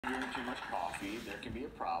drink too much coffee, there can be a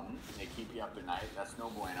problem. They keep you up at night. That's no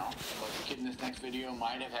bueno. But the kid in this next video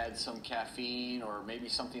might have had some caffeine or maybe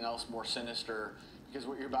something else more sinister, because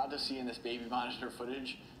what you're about to see in this baby monitor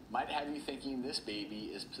footage might have you thinking this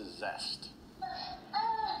baby is possessed.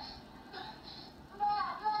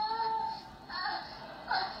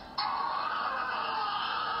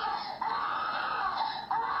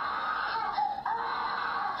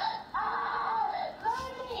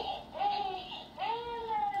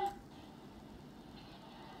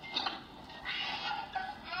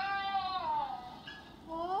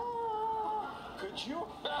 Could you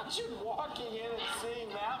imagine walking in and seeing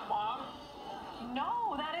that, Mom?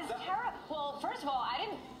 No, that is terrible. Well, first of all,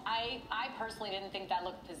 I personally didn't think that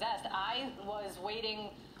looked possessed. I was waiting.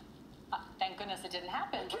 Thank goodness it didn't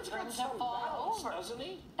happen. The kid's for him got to some fall balance, over. doesn't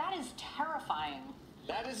he? That is terrifying.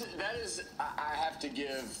 That is, I have to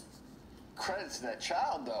give credit to that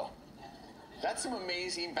child, though. That's some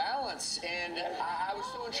amazing balance. And I was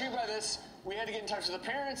so intrigued by this, we had to get in touch with the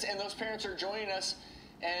parents, and those parents are joining us.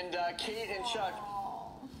 And Kate and Chuck,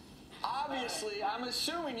 obviously, I'm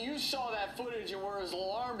assuming you saw that footage and were as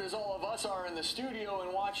alarmed as all of us are in the studio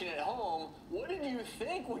and watching at home. What did you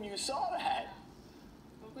think when you saw that?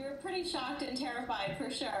 We were pretty shocked and terrified,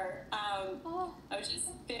 for sure. I was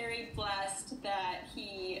just very blessed that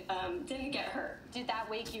he didn't get hurt. Did that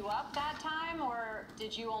wake you up that time, or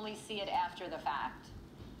did you only see it after the fact?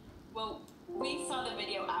 Well, we saw the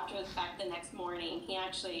video after the fact the next morning. He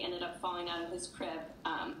actually ended up falling out of his crib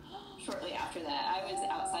shortly after that. I was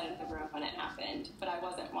outside of the room when it happened, but I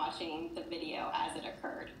wasn't watching the video as it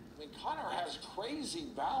occurred. I mean, Connor has crazy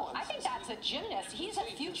balance. I think that's a gymnast. He's a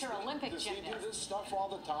future Olympic gymnast. Does he do this stuff all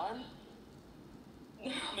the time?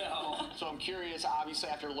 No. So I'm curious, obviously,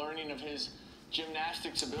 after learning of his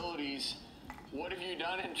gymnastics abilities, what have you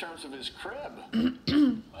done in terms of his crib?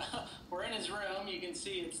 We're in his room. You can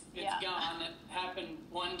see it's Yeah. gone. It happened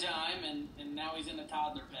one time, and now he's in a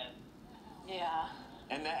toddler bed. Yeah.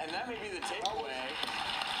 And that may be the takeaway.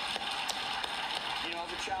 You know,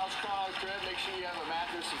 if a child's crawling out of the crib, make sure you have a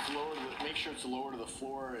mattress that's lower to the, make sure it's lower to the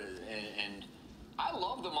floor. And I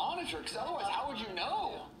love the monitor, because otherwise, how would you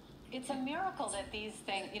know? It's a miracle that these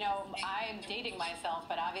things, you know, I'm dating myself,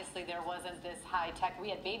 but obviously there wasn't this high tech. We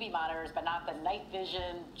had baby monitors, but not the night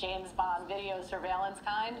vision, James Bond video surveillance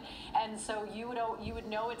kind. And so you would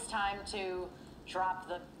know it's time to drop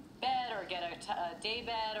the bed or get a day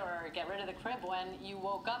bed or get rid of the crib when you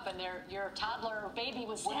woke up and your toddler or baby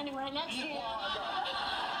was standing right next to you.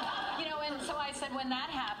 You know, and so I said, when that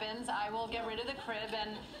happens, I will get rid of the crib.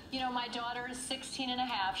 And, you know, my daughter is 16 and a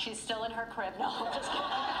half. She's still in her crib. No, I'm just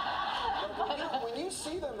kidding. When you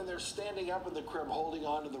see them and they're standing up in the crib holding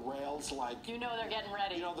onto the rails, like... You know they're getting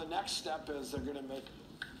ready. You know, the next step is they're going to make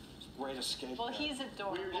great escape. Well, there. he's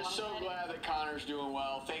adorable. We were just so glad that Connor's doing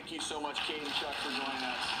well. Thank you so much, Kate and Chuck, for joining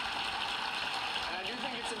us. And I do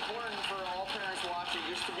think it's important for all parents watching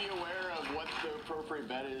just to be aware of what the appropriate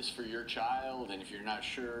bed is for your child. And if you're not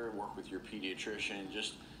sure, work with your pediatrician.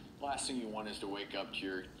 Just last thing you want is to wake up to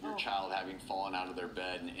your child having fallen out of their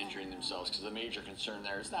bed and injuring themselves, because the major concern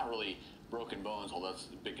there is not really broken bones, although that's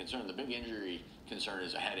the big concern. The big injury concern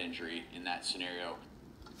is a head injury in that scenario.